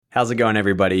How's it going,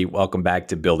 everybody? Welcome back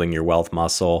to Building Your Wealth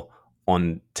Muscle.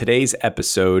 On today's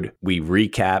episode, we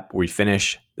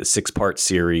finish the 6-part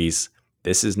series.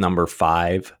 This is number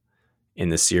 5 in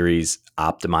the series,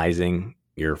 Optimizing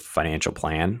Your Financial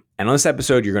Plan. And on this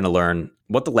episode, you're going to learn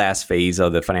what the last phase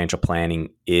of the financial planning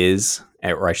is,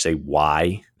 or I should say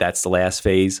why that's the last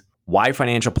phase, why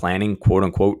financial planning, quote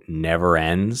unquote, never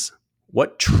ends,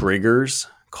 what triggers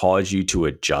cause you to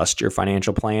adjust your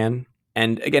financial plan.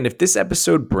 And again, if this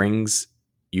episode brings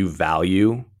you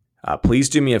value, please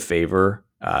do me a favor.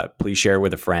 Please share it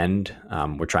with a friend.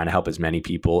 We're trying to help as many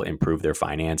people improve their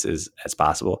finances as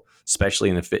possible, especially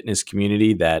in the fitness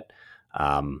community that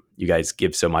you guys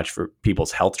give so much for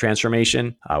people's health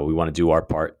transformation. We want to do our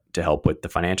part to help with the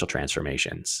financial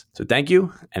transformations. So thank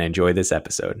you and enjoy this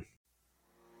episode.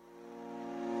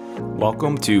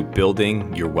 Welcome to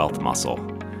Building Your Wealth Muscle,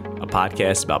 a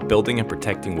podcast about building and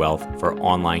protecting wealth for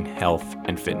online health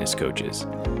and fitness coaches.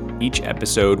 Each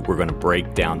episode, we're going to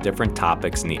break down different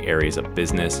topics in the areas of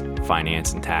business,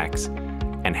 finance, and tax,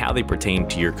 and how they pertain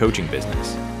to your coaching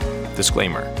business.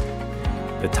 Disclaimer: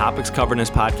 the topics covered in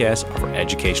this podcast are for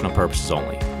educational purposes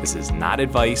only. This is not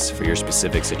advice for your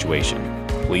specific situation.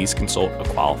 Please consult a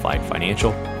qualified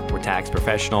financial or tax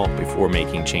professional before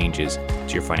making changes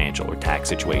to your financial or tax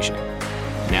situation.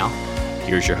 Now,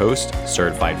 here's your host,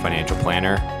 Certified Financial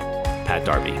Planner, Pat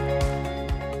Darby.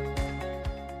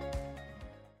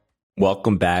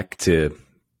 Welcome back to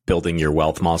Building Your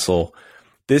Wealth Muscle.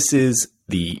 This is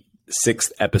the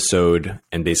 6th episode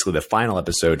and basically the final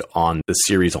episode on the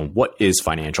series on what is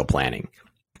financial planning.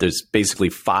 There's basically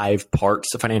 5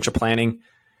 parts of financial planning,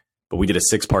 but we did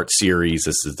a 6-part series.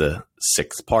 This is the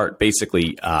 6th part.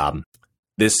 Basically,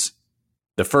 the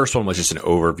first one was just an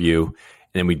overview, and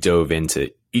then we dove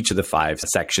into each of the 5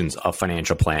 sections of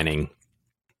financial planning,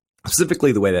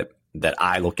 specifically the way that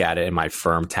I look at it and my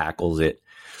firm tackles it.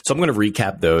 So I'm going to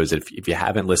recap those. If you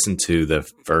haven't listened to the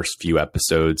first few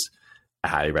episodes, I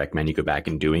highly recommend you go back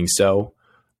and doing so.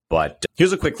 But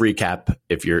here's a quick recap.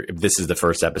 If this is the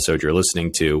first episode you're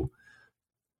listening to,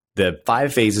 the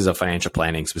 5 phases of financial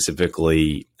planning,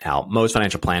 specifically how most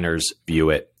financial planners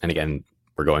view it. And again,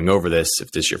 we're going over this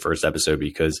if this is your first episode,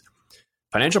 because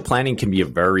financial planning can be a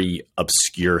very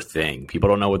obscure thing. People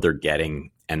don't know what they're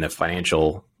getting. And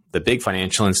the big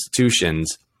financial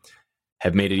institutions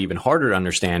have made it even harder to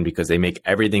understand because they make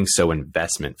everything so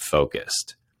investment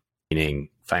focused. Meaning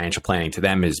financial planning to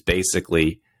them is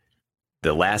basically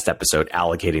the last episode,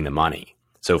 allocating the money.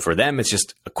 So for them, it's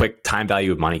just a quick time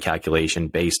value of money calculation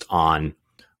based on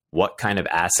what kind of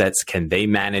assets can they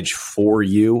manage for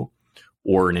you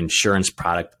or an insurance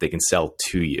product that they can sell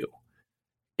to you.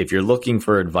 If you're looking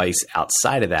for advice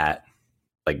outside of that,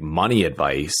 like money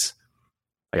advice,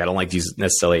 like I don't like to use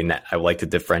necessarily, I would like to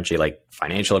differentiate like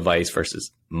financial advice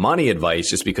versus money advice,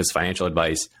 just because financial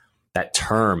advice, that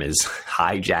term is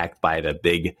hijacked by the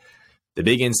big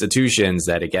institutions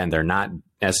that, again, they're not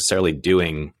necessarily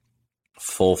doing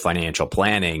full financial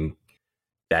planning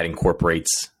that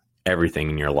incorporates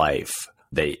everything in your life.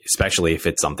 Especially if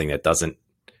it's something that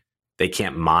they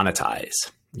can't monetize.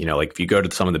 You know, like if you go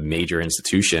to some of the major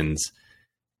institutions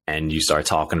and you start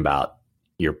talking about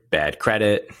your bad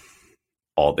credit,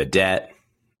 all the debt,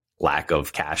 lack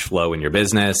of cash flow in your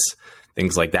business,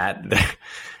 things like that,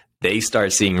 they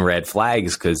start seeing red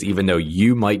flags, because even though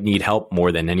you might need help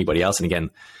more than anybody else, and again,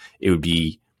 it would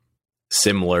be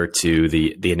similar to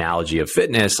the analogy of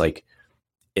fitness. Like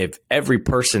if every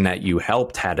person that you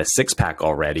helped had a 6-pack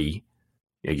already,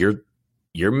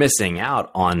 you're missing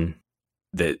out on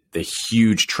the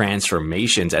huge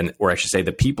transformations, or I should say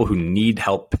the people who need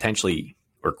help potentially,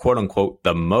 or quote unquote,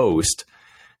 the most,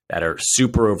 that are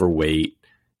super overweight,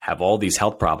 have all these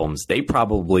health problems. They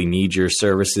probably need your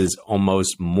services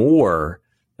almost more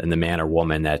than the man or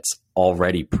woman that's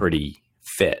already pretty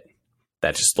fit,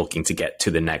 that's just looking to get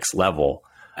to the next level.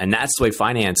 And that's the way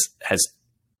finance has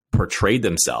portrayed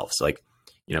themselves. Like,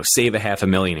 save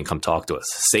 $500,000 and come talk to us.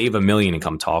 Save $1 million and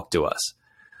come talk to us.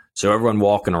 So everyone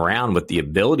walking around with the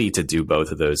ability to do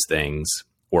both of those things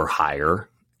or higher,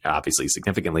 obviously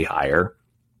significantly higher,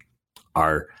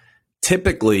 are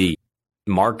typically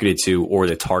marketed to or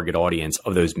the target audience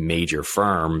of those major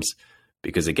firms,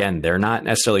 because again, they're not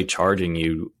necessarily charging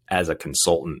you as a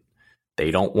consultant.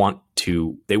 They want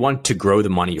to grow the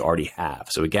money you already have.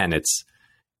 So again, it's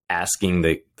asking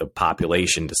the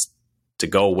population to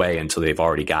go away until they've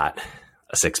already got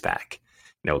a 6-pack.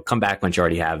 Come back once you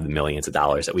already have the millions of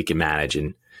dollars that we can manage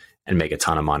and make a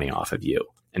ton of money off of you.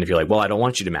 And if you're like, well, I don't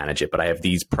want you to manage it, but I have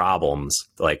these problems,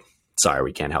 like, sorry,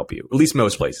 we can't help you. At least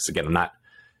most places. Again, I'm not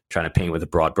trying to paint with a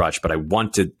broad brush, but I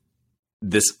wanted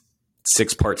this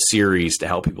 6-part series to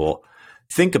help people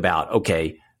think about,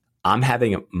 okay, I'm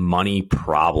having money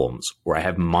problems or I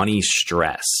have money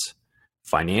stress.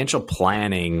 Financial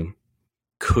planning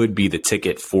could be the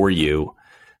ticket for you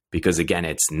because, again,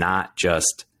 it's not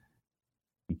just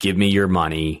give me your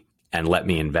money and let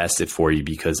me invest it for you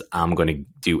because I'm going to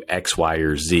do X, Y,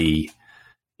 or Z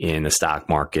in the stock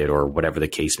market or whatever the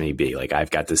case may be. Like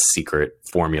I've got this secret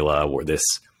formula or this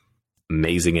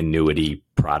amazing annuity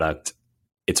product.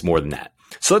 It's more than that.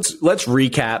 So let's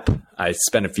recap. I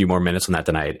spent a few more minutes on that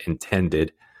than I had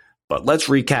intended, but let's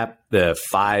recap the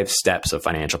 5 steps of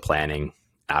financial planning.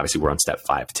 Obviously, we're on step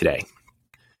 5 today.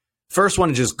 First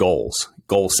one is just goals,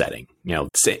 goal setting.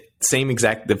 Same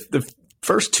exact. The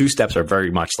first 2 steps are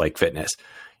very much like fitness.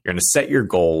 You're going to set your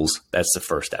goals. That's the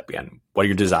first step. Again, what are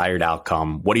your desired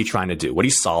outcome? What are you trying to do? What are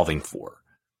you solving for?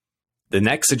 The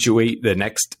next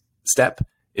step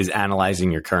is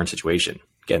analyzing your current situation.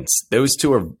 Again, those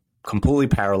 2 are completely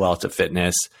parallel to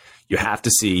fitness. You have to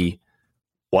see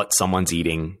what someone's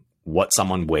eating, what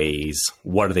someone weighs,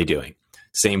 what are they doing?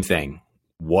 Same thing.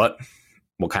 What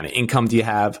kind of income do you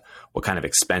have? What kind of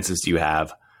expenses do you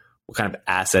have? What kind of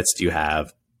assets do you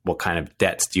have? What kind of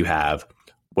debts do you have?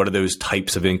 What are those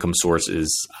types of income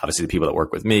sources? Obviously, the people that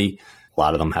work with me, a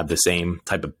lot of them have the same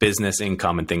type of business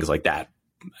income and things like that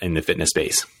in the fitness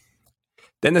space.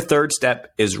 Then the third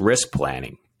step is risk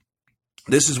planning.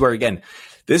 This is where, again,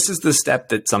 this is the step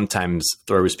that sometimes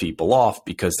throws people off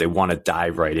because they want to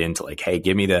dive right into like, hey,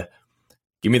 give me the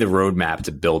roadmap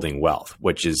to building wealth,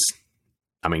 which is,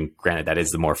 granted, that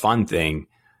is the more fun thing,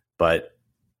 but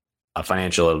a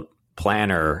financial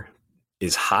planner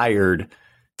is hired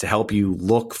to help you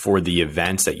look for the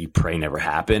events that you pray never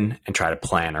happen and try to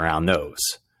plan around those.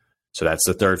 So that's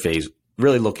the third phase,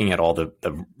 really looking at all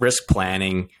the risk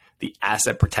planning, the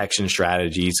asset protection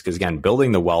strategies, because again,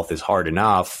 building the wealth is hard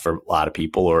enough for a lot of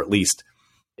people, or at least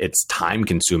it's time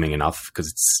consuming enough because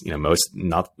it's,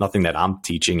 nothing that I'm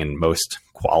teaching and most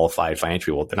qualified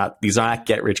financial people, these are not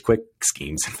get rich quick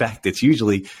schemes. In fact, it's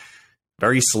usually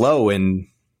very slow and,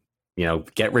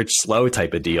 get rich slow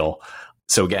type of deal.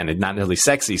 So again, it's not really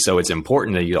sexy. So it's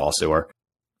important that you also are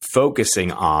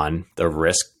focusing on the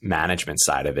risk management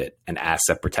side of it and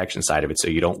asset protection side of it so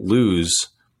you don't lose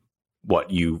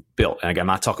what you built. And again, I'm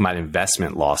not talking about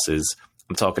investment losses.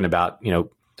 I'm talking about,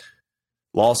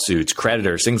 lawsuits,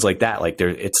 creditors, things like that. Like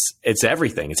it's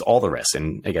everything. It's all the risk.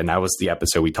 And again, that was the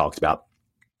episode we talked about.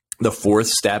 The fourth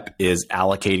step is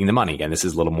allocating the money. Again, this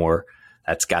is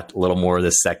that's got a little more of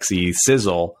the sexy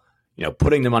sizzle,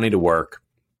 putting the money to work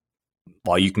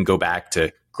while you can go back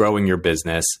to growing your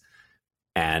business.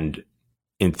 And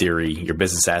in theory, your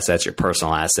business assets, your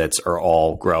personal assets are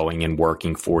all growing and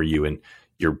working for you. And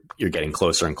you're getting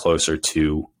closer and closer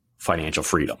to financial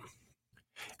freedom.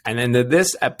 And then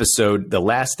this episode, the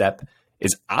last step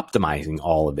is optimizing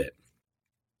all of it.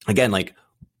 Again, like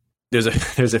there's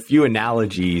a few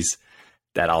analogies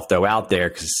that I'll throw out there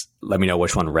because let me know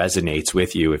which one resonates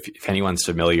with you. If anyone's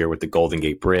familiar with the Golden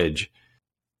Gate Bridge,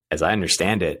 as I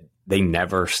understand it, they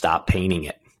never stop painting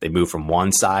it. They move from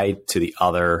one side to the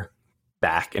other,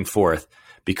 back and forth.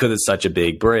 Because it's such a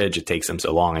big bridge, it takes them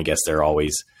so long. I guess they're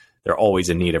always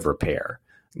in need of repair.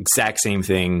 Exact same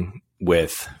thing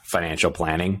with financial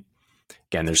planning.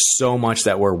 Again, there's so much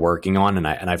that we're working on,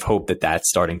 and I've hoped that that's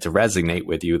starting to resonate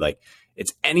with you. Like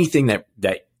it's anything that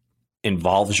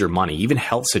involves your money, even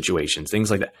health situations, things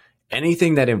like that.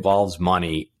 Anything that involves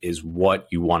money is what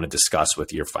you want to discuss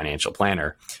with your financial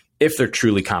planner if they're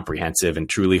truly comprehensive and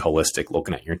truly holistic,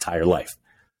 looking at your entire life.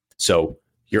 So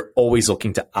you're always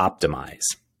looking to optimize.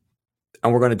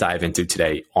 And we're going to dive into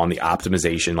today on the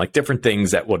optimization, like different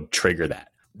things that would trigger that.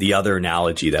 The other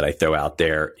analogy that I throw out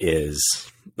there is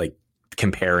like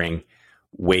comparing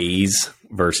Waze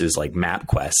versus like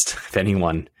MapQuest. If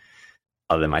anyone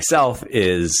other than myself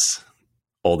is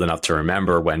old enough to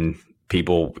remember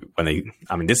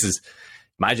this is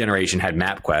my generation had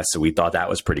MapQuest, so we thought that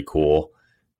was pretty cool.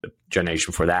 The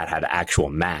generation before that had actual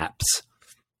maps.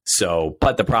 So,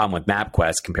 but the problem with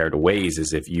MapQuest compared to Waze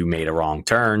is if you made a wrong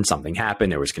turn, something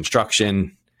happened, there was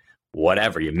construction,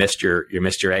 whatever, you missed your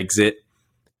exit.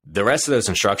 The rest of those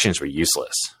instructions were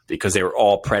useless because they were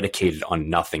all predicated on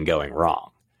nothing going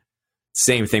wrong.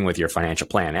 Same thing with your financial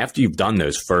plan. After you've done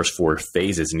those first 4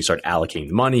 phases and you start allocating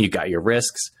the money, you got your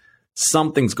risks,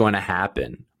 something's going to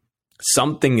happen.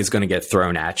 Something is going to get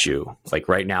thrown at you. Like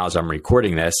right now, as I'm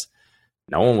recording this,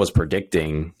 no one was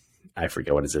predicting, I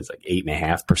forget what it is, like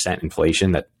 8.5%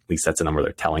 inflation. At least that's a number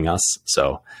they're telling us.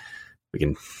 So we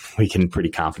can pretty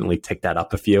confidently tick that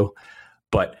up a few.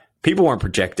 But people weren't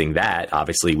projecting that.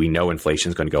 Obviously, we know inflation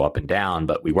is going to go up and down,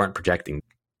 but we weren't projecting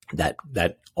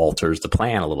that alters the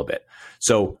plan a little bit.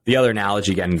 So the other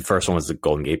analogy, again, the first one was the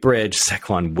Golden Gate Bridge.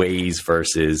 Second one, Waze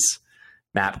versus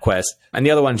MapQuest. And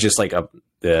the other one's just like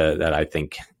that I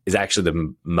think is actually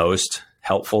the most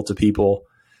helpful to people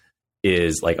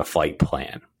is like a flight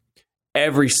plan.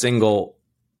 Every single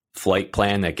flight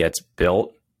plan that gets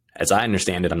built, as I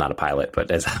understand it, I'm not a pilot,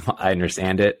 but as I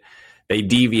understand it, they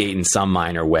deviate in some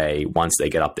minor way once they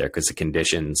get up there because the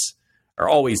conditions are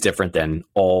always different than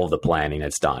all the planning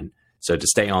that's done. So to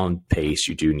stay on pace,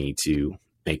 you do need to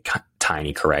make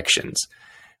tiny corrections.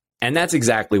 And that's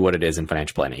exactly what it is in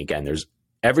financial planning. Again, there's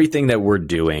everything that we're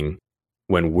doing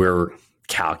when we're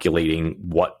calculating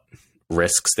what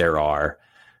risks there are,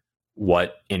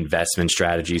 what investment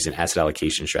strategies and asset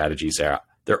allocation strategies there are.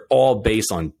 They're all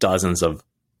based on dozens of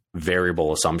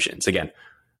variable assumptions. Again,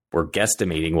 we're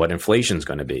guesstimating what inflation is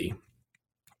going to be.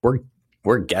 We're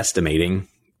guesstimating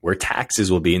where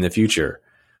taxes will be in the future.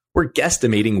 We're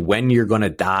guesstimating when you're going to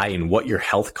die and what your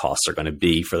health costs are going to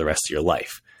be for the rest of your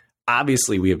life.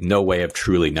 Obviously, we have no way of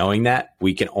truly knowing that.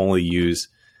 We can only use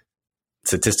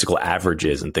statistical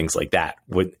averages and things like that.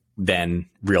 Then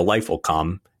real life will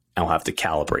come and we'll have to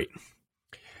calibrate.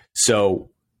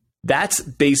 So that's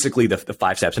basically the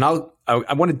 5 steps. And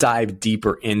I want to dive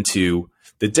deeper into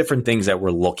the different things that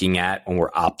we're looking at when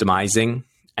we're optimizing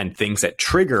and things that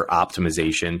trigger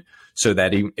optimization, so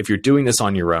that if you're doing this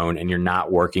on your own and you're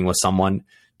not working with someone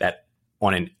that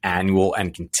on an annual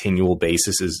and continual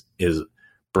basis is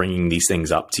bringing these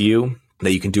things up to you,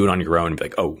 that you can do it on your own and be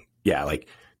like, oh yeah, like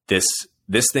this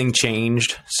thing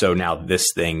changed, so now this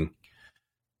thing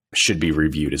should be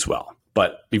reviewed as well.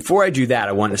 But before I do that,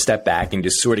 I want to step back and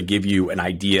just sort of give you an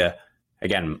idea.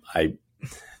 Again,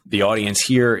 the audience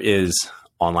here is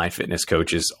online fitness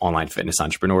coaches, online fitness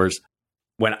entrepreneurs.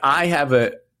 When I have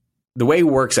the way it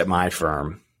works at my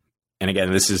firm, and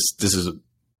again, this is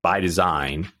by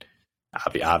design,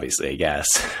 obviously, I guess,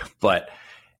 but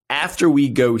after we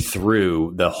go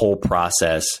through the whole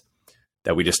process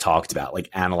that we just talked about, like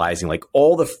analyzing like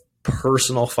all the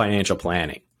personal financial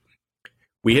planning,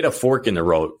 we hit a fork in the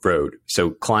road.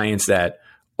 So clients that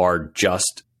are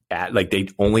just like they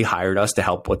only hired us to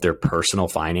help with their personal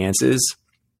finances,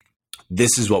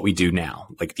 this is what we do now,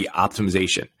 like the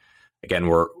optimization. Again,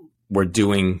 we're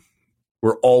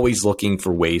always looking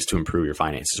for ways to improve your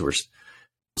finances.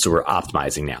 So we're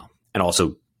optimizing now and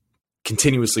also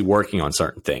continuously working on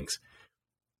certain things.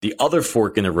 The other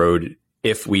fork in the road,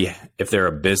 if they're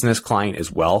a business client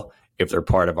as well, if they're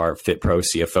part of our FitPro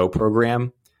CFO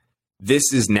program,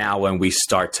 this is now when we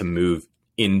start to move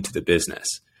into the business.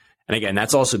 And again,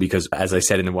 that's also because, as I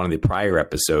said in one of the prior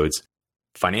episodes,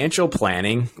 financial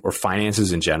planning or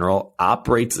finances in general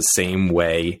operates the same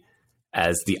way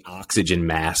as the oxygen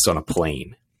mask on a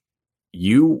plane.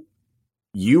 Your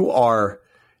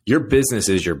business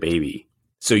is your baby.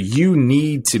 So you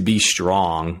need to be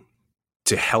strong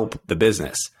to help the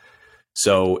business.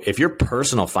 So if your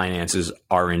personal finances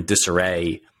are in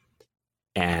disarray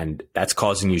and that's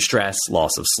causing you stress,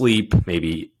 loss of sleep,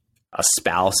 maybe a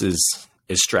spouse is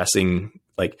stressing,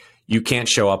 like you can't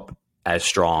show up as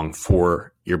strong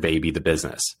for your baby, the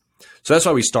business. So that's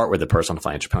why we start with the personal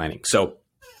financial planning. So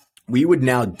we would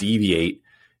now deviate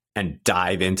and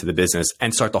dive into the business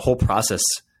and start the whole process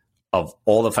of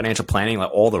all the financial planning,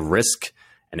 like all the risk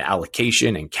and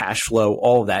allocation and cash flow,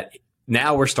 all of that.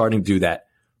 Now we're starting to do that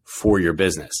for your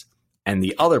business. And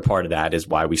the other part of that is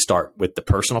why we start with the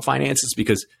personal finances,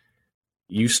 because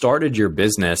you started your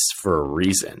business for a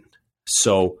reason.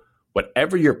 So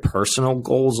whatever your personal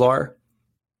goals are,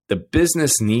 the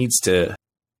business needs to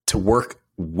work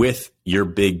with your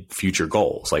big future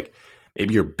goals. Like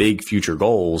maybe your big future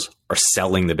goals are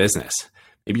selling the business.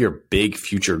 Maybe your big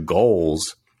future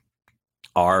goals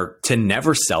are to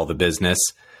never sell the business,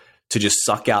 to just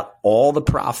suck out all the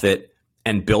profit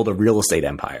and build a real estate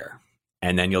empire.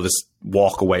 And then you'll just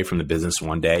walk away from the business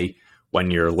one day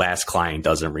when your last client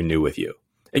doesn't renew with you.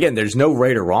 Again, there's no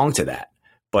right or wrong to that,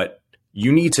 but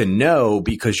you need to know,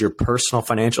 because your personal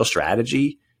financial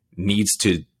strategy needs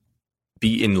to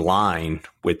be in line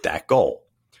with that goal.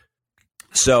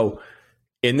 So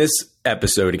in this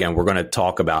episode, again, we're going to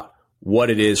talk about what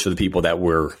it is for the people that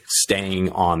we're staying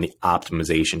on the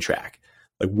optimization track.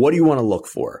 Like, what do you want to look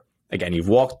for? Again, you've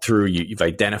walked through, you've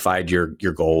identified your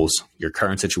goals, your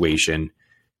current situation,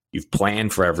 you've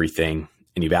planned for everything,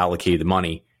 and you've allocated the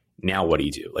money. Now what do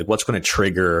you do? Like, what's going to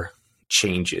trigger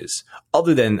changes?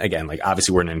 Other than, again, like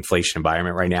obviously we're in an inflation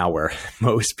environment right now where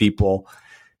most people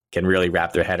can really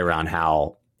wrap their head around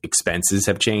how expenses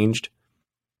have changed.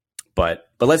 But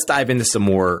let's dive into some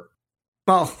more,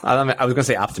 well, I was going to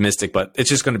say optimistic, but it's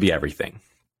just going to be everything.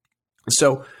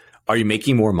 So are you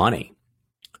making more money?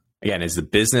 Again, is the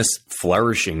business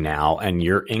flourishing now and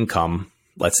your income,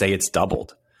 let's say it's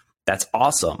doubled? That's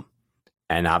awesome.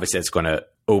 And obviously it's going to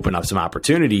open up some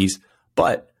opportunities,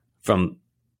 but from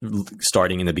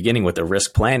starting in the beginning with the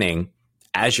risk planning,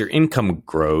 as your income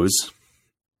grows,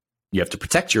 you have to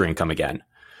protect your income again.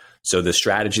 So the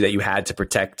strategy that you had to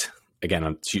protect,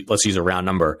 again, let's use a round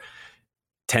number,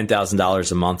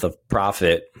 $10,000 a month of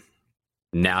profit.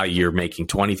 Now you're making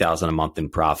 $20,000 a month in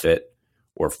profit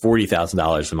or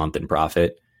 $40,000 a month in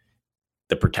profit.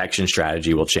 The protection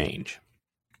strategy will change.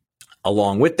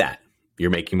 Along with that, you're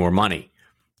making more money.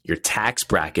 Your tax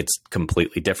bracket's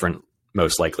completely different,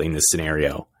 most likely in this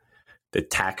scenario. The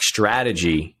tax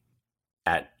strategy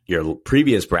at your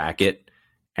previous bracket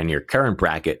and your current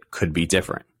bracket could be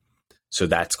different. So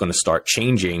that's going to start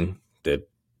changing the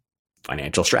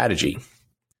financial strategy.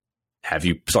 Have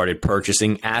you started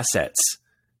purchasing assets?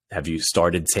 Have you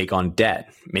started to take on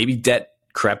debt? Maybe debt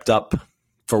crept up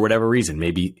for whatever reason.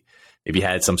 Maybe you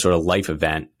had some sort of life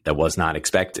event that was not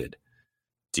expected.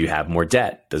 Do you have more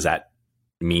debt? Does that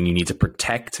mean you need to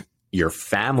protect your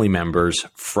family members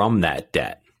from that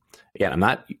debt? Again, I'm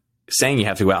not saying you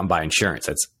have to go out and buy insurance.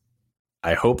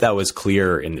 I hope that was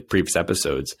clear in the previous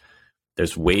episodes.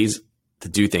 There's ways to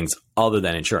do things other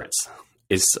than insurance.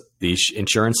 Is the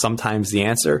insurance sometimes the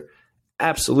answer?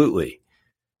 Absolutely.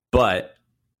 But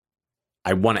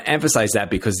I want to emphasize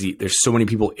that because there's so many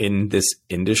people in this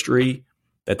industry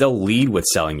that they'll lead with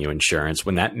selling you insurance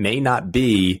when that may not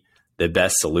be the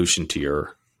best solution to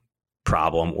your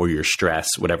problem or your stress,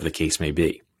 whatever the case may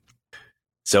be.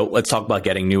 So let's talk about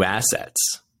getting new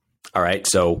assets. All right.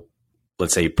 So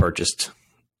let's say you purchased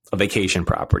a vacation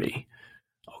property.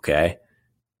 Okay.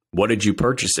 What did you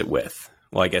purchase it with?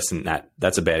 Well, I guess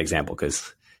that's a bad example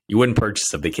because you wouldn't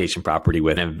purchase a vacation property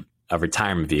with a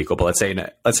retirement vehicle, but let's say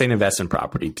an investment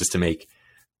property, just to make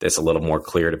this a little more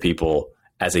clear to people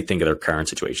as they think of their current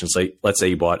situation. So let's say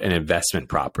you bought an investment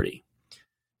property.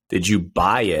 Did you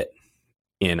buy it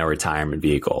in a retirement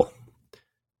vehicle?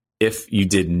 If you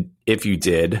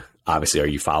did, obviously, are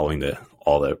you following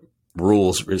all the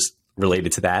rules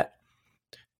related to that?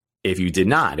 If you did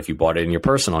not, if you bought it in your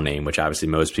personal name, which obviously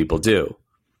most people do,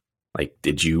 like,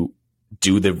 did you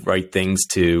do the right things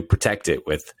to protect it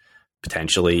with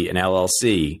potentially an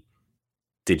LLC?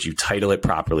 Did you title it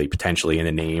properly, potentially in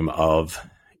the name of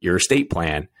your estate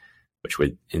plan, which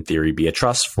would in theory be a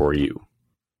trust for you?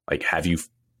 Like, have you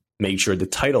made sure the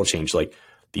title changed? Like,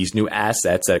 these new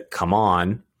assets that come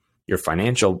on, your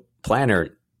financial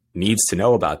planner needs to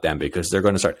know about them because they're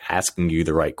going to start asking you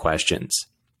the right questions.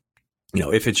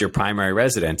 If it's your primary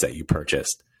residence that you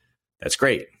purchased, that's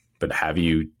great. But have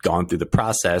you gone through the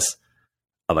process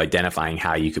of identifying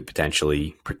how you could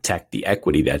potentially protect the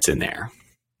equity that's in there?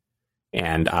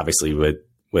 And obviously with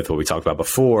what we talked about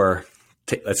before,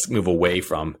 let's move away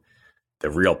from the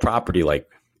real property like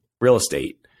real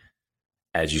estate.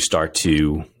 As you start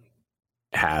to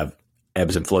have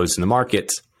ebbs and flows in the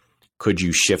markets, could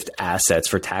you shift assets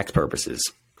for tax purposes?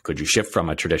 Could you shift from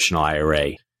a traditional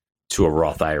IRA to a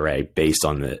Roth IRA based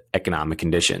on the economic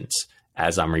conditions?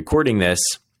 As I'm recording this,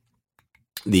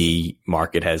 the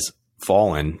market has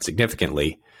fallen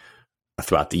significantly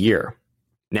throughout the year.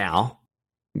 Now,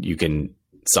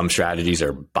 some strategies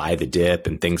are buy the dip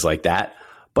and things like that,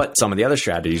 but some of the other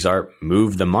strategies are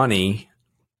move the money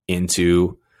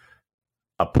into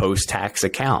a post-tax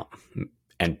account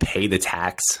and pay the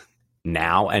tax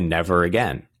now and never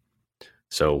again.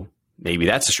 So maybe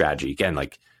that's a strategy. Again,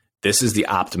 like, this is the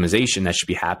optimization that should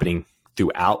be happening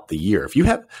throughout the year.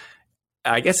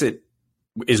 I guess it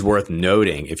is worth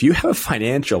noting, if you have a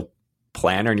financial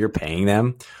planner and you're paying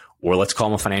them, or let's call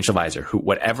them a financial advisor,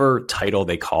 whatever title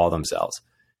they call themselves,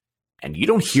 and you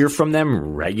don't hear from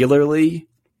them regularly,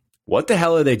 what the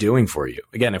hell are they doing for you?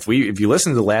 Again, if you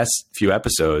listen to the last few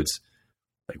episodes,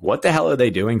 like, what the hell are they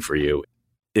doing for you?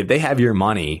 If they have your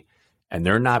money and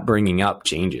they're not bringing up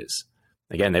changes,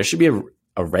 again, there should be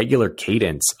a regular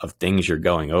cadence of things you're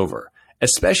going over,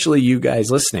 especially you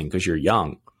guys listening because you're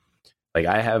young. Like,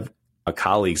 I have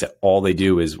colleagues that all they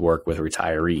do is work with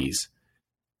retirees,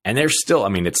 and they're still,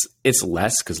 it's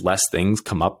less because less things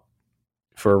come up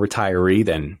for a retiree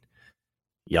than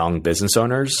young business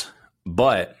owners,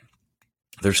 but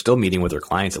they're still meeting with their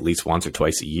clients at least once or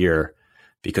twice a year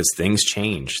because things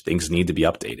change. Things need to be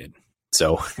updated.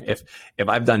 So if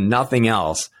I've done nothing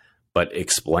else but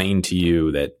explain to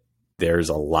you that there's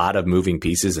a lot of moving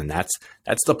pieces, and that's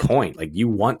the point. Like, you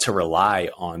want to rely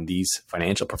on these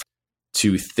financial professionals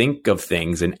to think of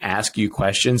things and ask you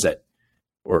questions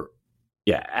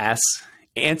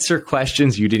answer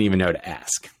questions you didn't even know to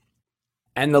ask.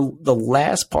 And the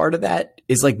last part of that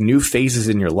is like new phases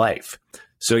in your life.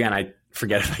 So again,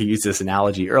 forget if I used this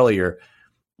analogy earlier,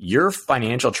 your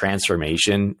financial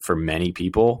transformation for many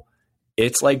people,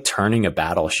 it's like turning a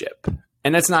battleship.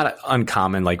 And that's not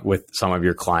uncommon, like with some of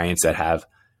your clients that have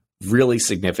really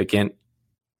significant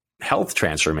health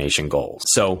transformation goals.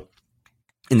 So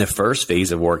in the first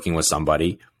phase of working with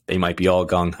somebody, they might be all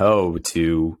gung-ho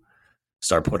to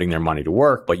start putting their money to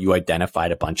work, but you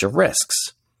identified a bunch of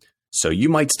risks. So you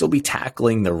might still be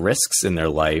tackling the risks in their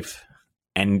life,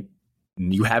 and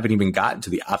you haven't even gotten to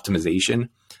the optimization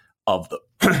of the,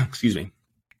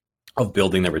 of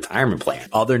building the retirement plan.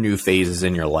 Other new phases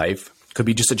in your life could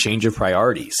be just a change of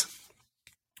priorities.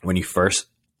 When you first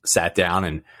sat down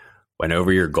and went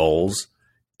over your goals,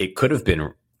 it could have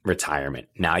been retirement.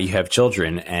 Now you have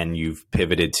children and you've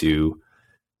pivoted to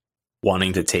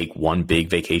wanting to take one big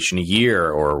vacation a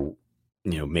year, or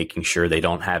making sure they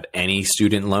don't have any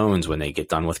student loans when they get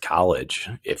done with college,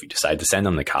 if you decide to send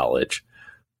them to college.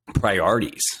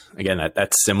 Priorities. Again,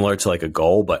 that's similar to like a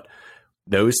goal, but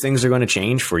those things are going to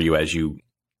change for you as you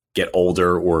get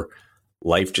older, or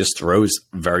life just throws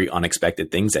very unexpected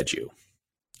things at you.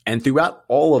 And throughout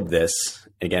all of this,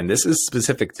 again, this is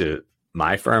specific to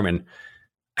my firm, and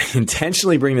I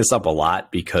intentionally bring this up a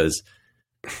lot because,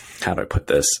 how do I put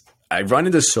this? I run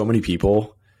into so many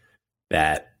people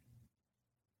that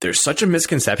there's such a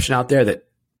misconception out there that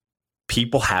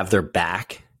people have their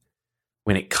back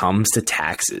when it comes to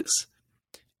taxes.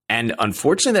 And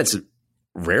unfortunately, that's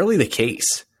rarely the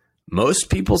case. Most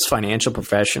people's financial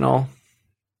professional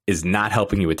is not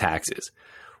helping you with taxes,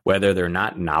 whether they're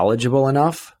not knowledgeable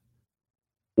enough,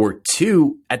 or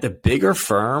two, at the bigger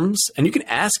firms. And you can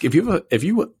ask if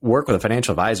you work with a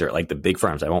financial advisor, like the big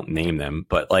firms, I won't name them,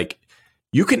 but like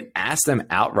you can ask them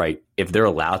outright if they're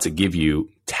allowed to give you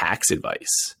tax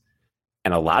advice.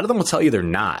 And a lot of them will tell you they're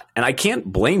not. And I can't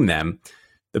blame them.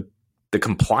 The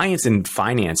compliance in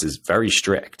finance is very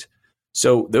strict.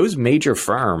 So those major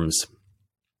firms,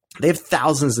 they have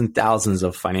thousands and thousands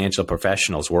of financial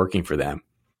professionals working for them.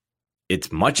 It's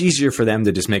much easier for them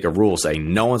to just make a rule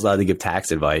saying no one's allowed to give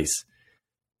tax advice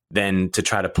than to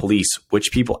try to police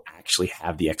which people actually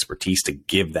have the expertise to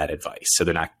give that advice. So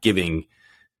they're not giving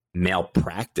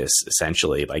malpractice,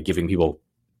 essentially, by giving people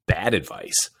bad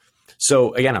advice.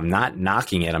 So again, I'm not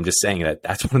knocking it. I'm just saying that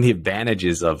that's one of the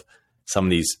advantages of some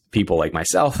of these people like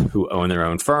myself who own their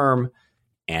own firm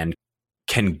and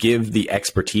can give the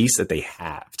expertise that they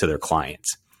have to their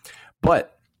clients.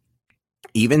 But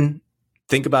even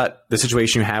think about the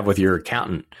situation you have with your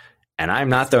accountant. And I'm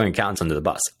not throwing accountants under the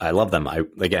bus. I love them.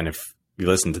 Again, if you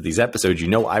listen to these episodes,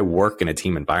 I work in a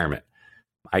team environment.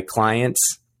 My clients,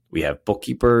 we have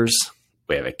bookkeepers,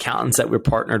 we have accountants that we're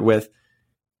partnered with,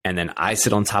 and then I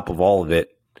sit on top of all of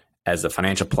it as the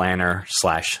financial planner /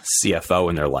 CFO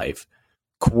in their life,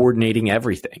 coordinating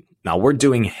everything. Now, we're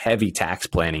doing heavy tax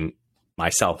planning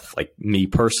myself, like me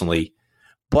personally,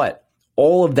 but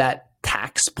all of that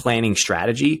tax planning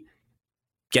strategy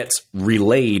gets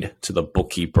relayed to the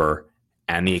bookkeeper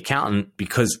and the accountant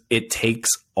because it takes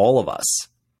all of us.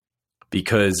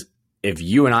 Because if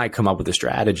you and I come up with a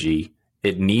strategy,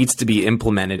 it needs to be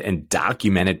implemented and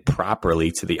documented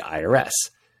properly to the IRS.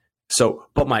 So,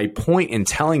 but my point in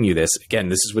telling you this, again,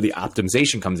 this is where the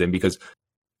optimization comes in, because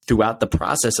throughout the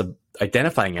process of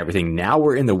identifying everything, now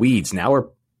we're in the weeds. Now we're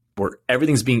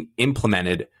everything's being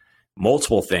implemented,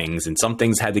 multiple things, and some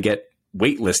things had to get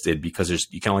waitlisted because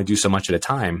you can only do so much at a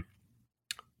time.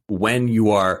 When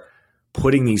you are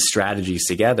putting these strategies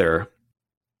together,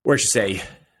 or I should say,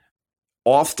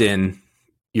 often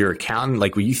your accountant,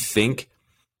 like when you think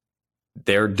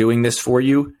they're doing this for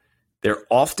you, they're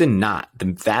often not. The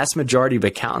vast majority of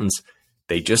accountants,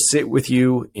 they just sit with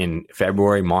you in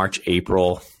February, March,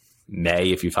 April,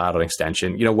 May, if you filed an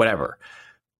extension, whatever.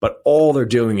 But all they're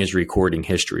doing is recording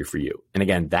history for you. And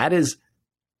again, that is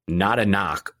not a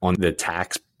knock on the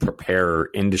tax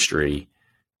preparer industry,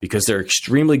 because they're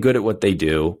extremely good at what they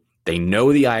do. They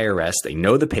know the IRS, they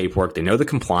know the paperwork, they know the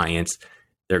compliance.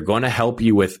 They're going to help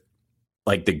you with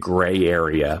like the gray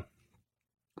area.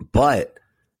 But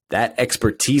that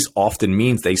expertise often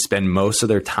means they spend most of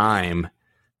their time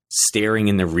staring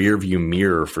in the rearview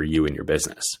mirror for you and your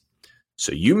business.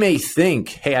 So you may think,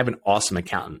 hey, I have an awesome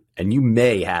accountant, and you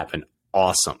may have an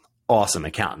awesome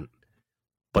accountant,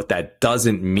 but that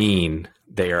doesn't mean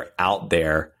they are out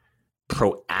there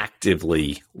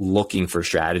proactively looking for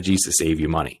strategies to save you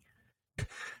money.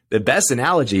 The best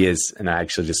analogy is, and I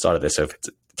actually just thought of this, so if it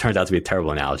turns out to be a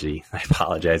terrible analogy, I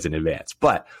apologize in advance,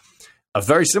 but a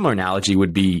very similar analogy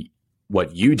would be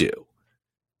what you do.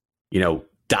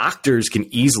 Doctors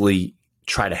can easily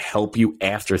try to help you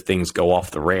after things go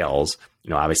off the rails.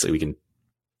 Obviously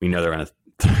we know they're going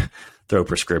to throw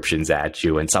prescriptions at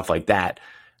you and stuff like that.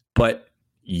 But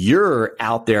you're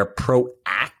out there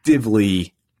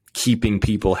proactively keeping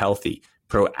people healthy,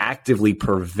 proactively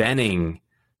preventing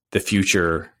the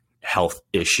future health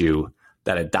issue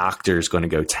that a doctor is going to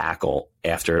go tackle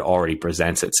after it already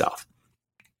presents itself.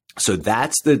 So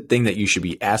that's the thing that you should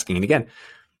be asking. And again,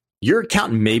 your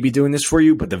accountant may be doing this for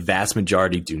you, but the vast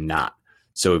majority do not.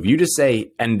 So if you just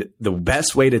say, and the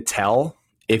best way to tell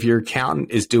if your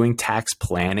accountant is doing tax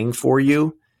planning for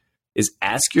you is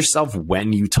ask yourself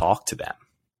when you talk to them.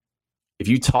 If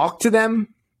you talk to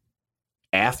them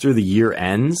after the year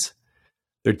ends,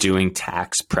 they're doing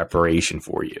tax preparation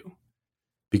for you.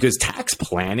 Because tax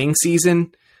planning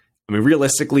season, I mean,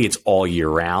 realistically, it's all year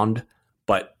round,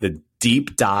 but the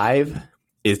deep dive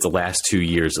is the last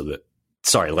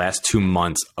 2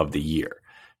 months of the year,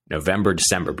 November,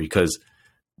 December, because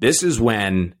this is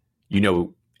when,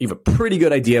 you have a pretty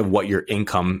good idea of what your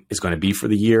income is going to be for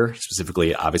the year,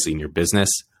 specifically, obviously, in your business.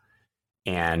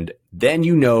 And then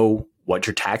you know what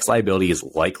your tax liability is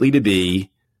likely to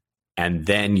be. And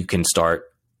then you can start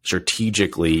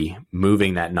strategically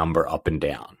moving that number up and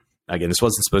down. Again, this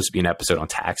wasn't supposed to be an episode on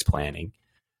tax planning,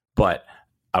 but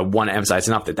I want to emphasize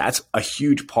enough that that's a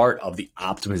huge part of the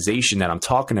optimization that I'm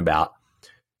talking about.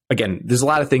 Again, there's a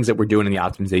lot of things that we're doing in the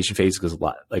optimization phase because,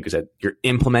 like I said, you're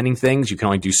implementing things. You can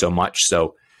only do so much.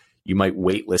 So you might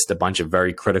waitlist a bunch of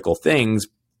very critical things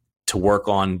to work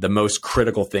on the most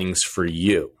critical things for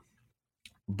you.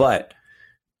 But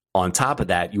on top of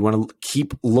that, you want to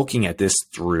keep looking at this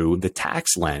through the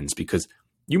tax lens because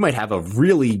you might have a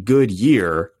really good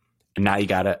year and now you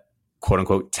got a quote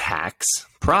unquote tax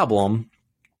problem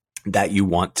that you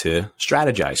want to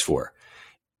strategize for.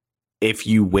 If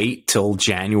you wait till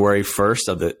January 1st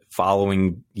of the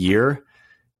following year,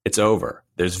 it's over.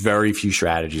 There's very few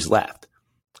strategies left.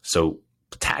 So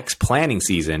tax planning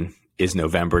season is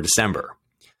November, December.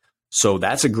 So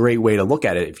that's a great way to look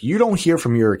at it. If you don't hear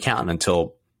from your accountant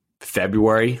until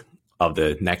February of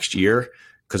the next year,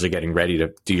 because they're getting ready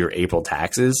to do your April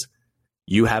taxes,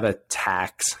 you have a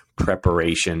tax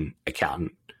preparation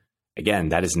accountant. Again,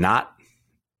 that is not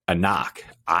a knock.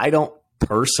 I don't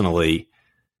personally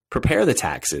prepare the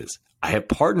taxes. I have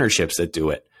partnerships that do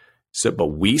it. But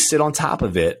we sit on top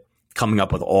of it, coming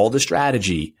up with all the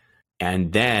strategy,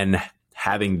 and then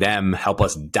having them help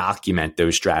us document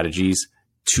those strategies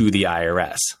to the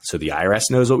IRS. So the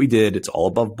IRS knows what we did. It's all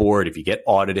above board. If you get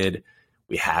audited,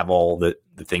 we have all the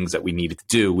things that we needed to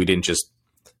do. We didn't just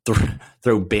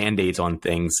throw Band-Aids on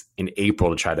things in April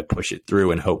to try to push it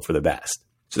through and hope for the best.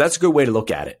 So that's a good way to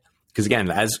look at it. Because again,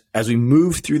 as we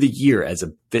move through the year as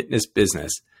a fitness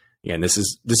business, again, this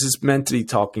is meant to be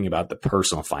talking about the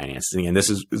personal finances. And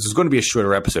this is going to be a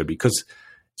shorter episode because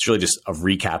it's really just a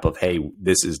recap of, hey,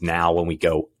 this is now when we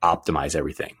go optimize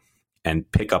everything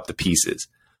and pick up the pieces.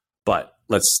 But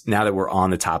now that we're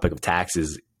on the topic of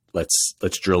taxes,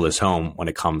 let's drill this home when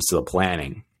it comes to the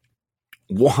planning.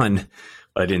 One,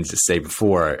 what I didn't just say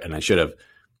before, and I should have,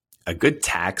 a good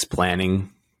tax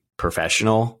planning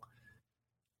professional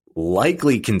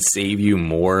likely can save you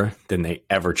more than they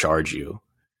ever charge you.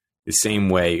 The same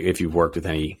way, if you've worked with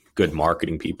any good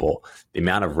marketing people, the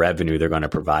amount of revenue they're going to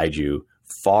provide you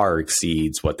far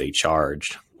exceeds what they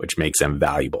charged, which makes them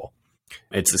valuable.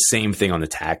 It's the same thing on the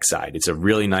tax side. It's a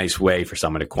really nice way for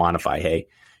someone to quantify, hey,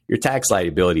 your tax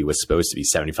liability was supposed to be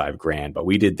 $75,000, but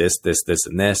we did this,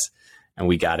 and this, and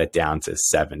we got it down to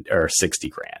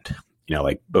 $60,000.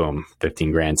 Like boom,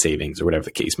 $15,000 savings or whatever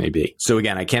the case may be. So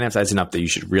again, I can't emphasize enough that you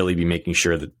should really be making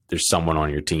sure that there's someone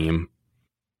on your team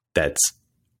that's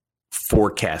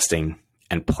forecasting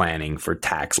and planning for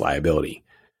tax liability,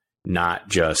 not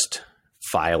just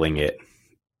filing it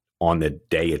on the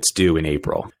day it's due in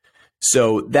April.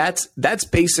 So that's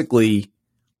basically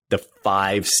the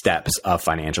 5 steps of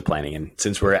financial planning. And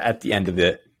since we're at the end of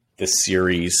this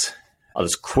series, I'll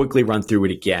just quickly run through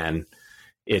it again.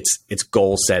 It's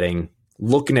goal setting,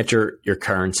 looking at your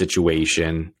current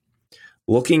situation,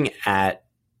 looking at,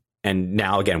 and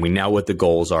now again, we know what the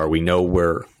goals are. We know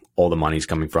where all the money's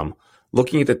coming from.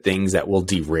 Looking at the things that will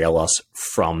derail us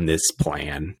from this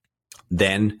plan.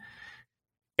 Then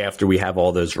after we have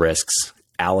all those risks,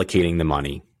 allocating the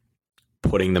money,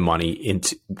 putting the money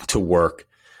into work,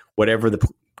 whatever the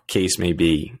case may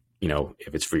be.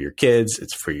 If it's for your kids,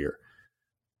 it's for your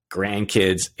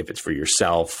grandkids, if it's for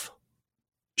yourself,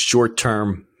 short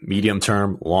term, medium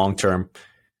term, long term,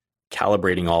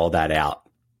 calibrating all of that out.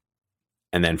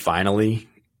 And then finally,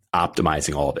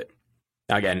 optimizing all of it.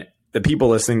 Now, again, the people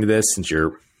listening to this, since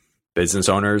you're business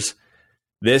owners,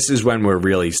 this is when we're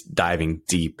really diving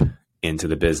deep into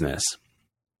the business.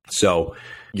 So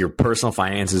your personal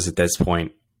finances at this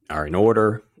point are in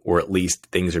order, or at least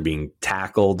things are being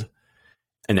tackled,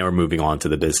 and then we're moving on to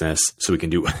the business. So we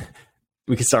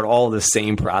can start all the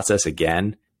same process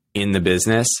again in the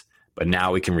business, but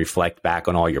now we can reflect back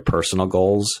on all your personal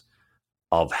goals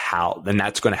of how, then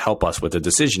that's going to help us with the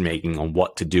decision making on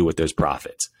what to do with those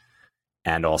profits.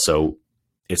 And also,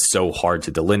 it's so hard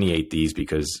to delineate these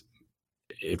because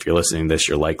if you're listening to this,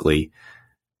 you're likely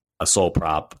a sole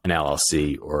prop, an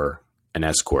LLC, or an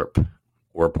S corp,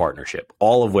 or a partnership,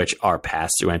 all of which are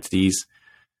pass-through entities.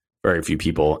 Very few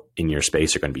people in your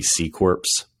space are going to be C corps,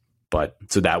 but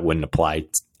so that wouldn't apply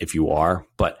if you are.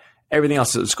 But everything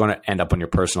else is going to end up on your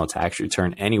personal tax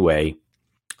return anyway.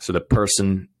 So the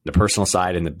personal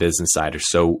side and the business side are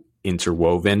so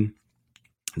interwoven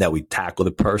that we tackle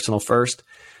the personal first,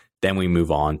 then we move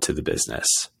on to the business.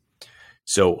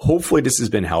 So hopefully this has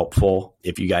been helpful.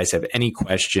 If you guys have any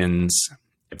questions,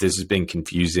 if this has been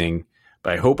confusing,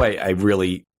 but I hope I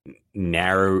really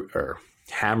narrowed or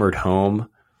hammered home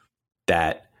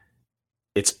that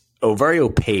it's very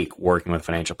opaque working with a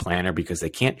financial planner because they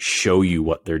can't show you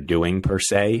what they're doing per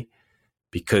se,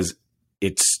 because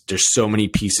there's so many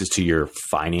pieces to your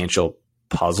financial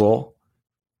puzzle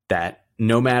that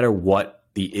no matter what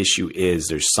the issue is,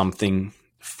 there's something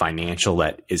financial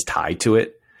that is tied to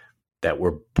it that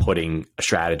we're putting a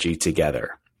strategy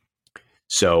together.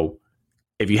 So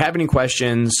if you have any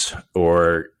questions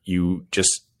or you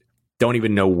just don't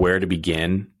even know where to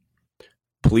begin,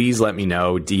 please let me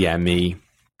know. DM me.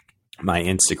 My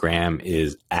Instagram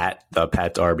is at the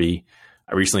Pat Darby.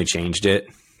 I recently changed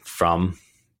it from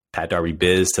Pat Darby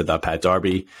Biz to the Pat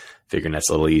Darby, figuring that's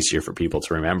a little easier for people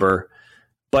to remember.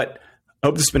 But I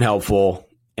hope this has been helpful.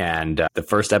 And the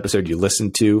first episode you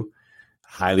listened to,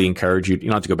 highly encourage you. You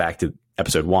don't have to go back to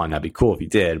episode 1. That'd be cool if you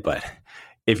did. But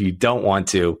if you don't want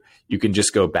to, you can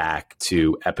just go back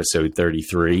to episode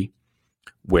 33,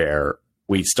 where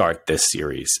we start this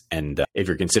series. And if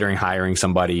you're considering hiring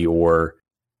somebody, or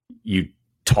you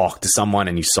talk to someone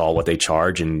and you saw what they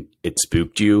charge and it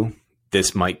spooked you,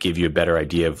 this might give you a better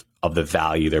idea of the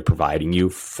value they're providing you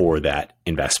for that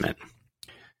investment.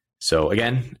 So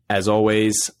again, as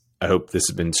always, I hope this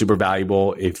has been super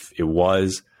valuable. If it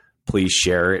was, please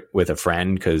share it with a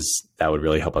friend, because that would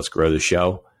really help us grow the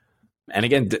show. And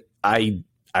again, I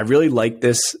really like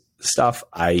this stuff.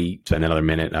 I spend another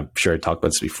minute, I'm sure I talked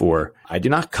about this before. I do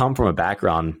not come from a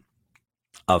background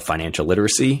of financial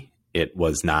literacy. It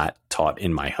was not taught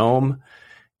in my home.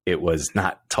 It was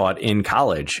not taught in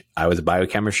college. I was a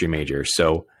biochemistry major.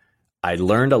 So I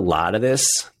learned a lot of this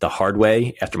the hard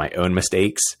way after my own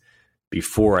mistakes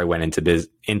before I went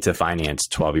into finance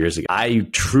 12 years ago. I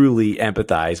truly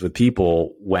empathize with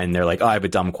people when they're like, oh, I have a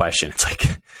dumb question. It's like,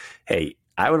 hey,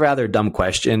 I would rather a dumb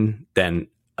question than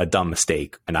a dumb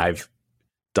mistake. And I've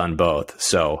done both.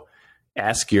 So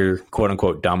ask your quote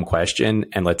unquote dumb question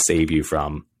and let's save you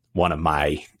from one of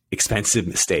my expensive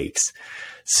mistakes.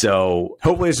 So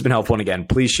hopefully this has been helpful. And again,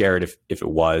 please share it if it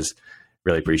was.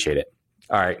 Really appreciate it.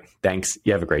 All right. Thanks.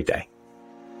 You have a great day.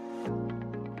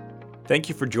 Thank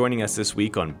you for joining us this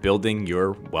week on Building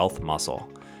Your Wealth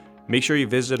Muscle. Make sure you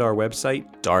visit our website,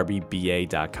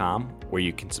 darbyba.com, where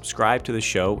you can subscribe to the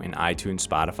show in iTunes,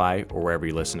 Spotify, or wherever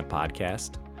you listen to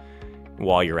podcasts.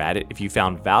 While you're at it, if you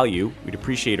found value, we'd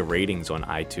appreciate a ratings on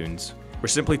iTunes, or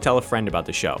simply tell a friend about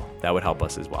the show. That would help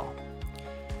us as well.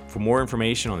 For more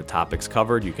information on the topics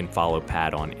covered, you can follow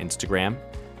Pat on Instagram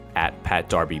at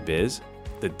PatDarbyBiz.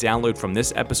 The download from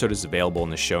this episode is available in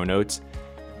the show notes.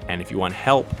 And if you want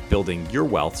help building your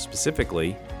wealth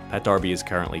specifically, Pat Darby is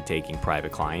currently taking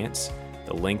private clients.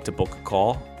 The link to book a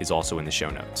call is also in the show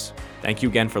notes. Thank you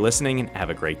again for listening and have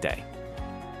a great day.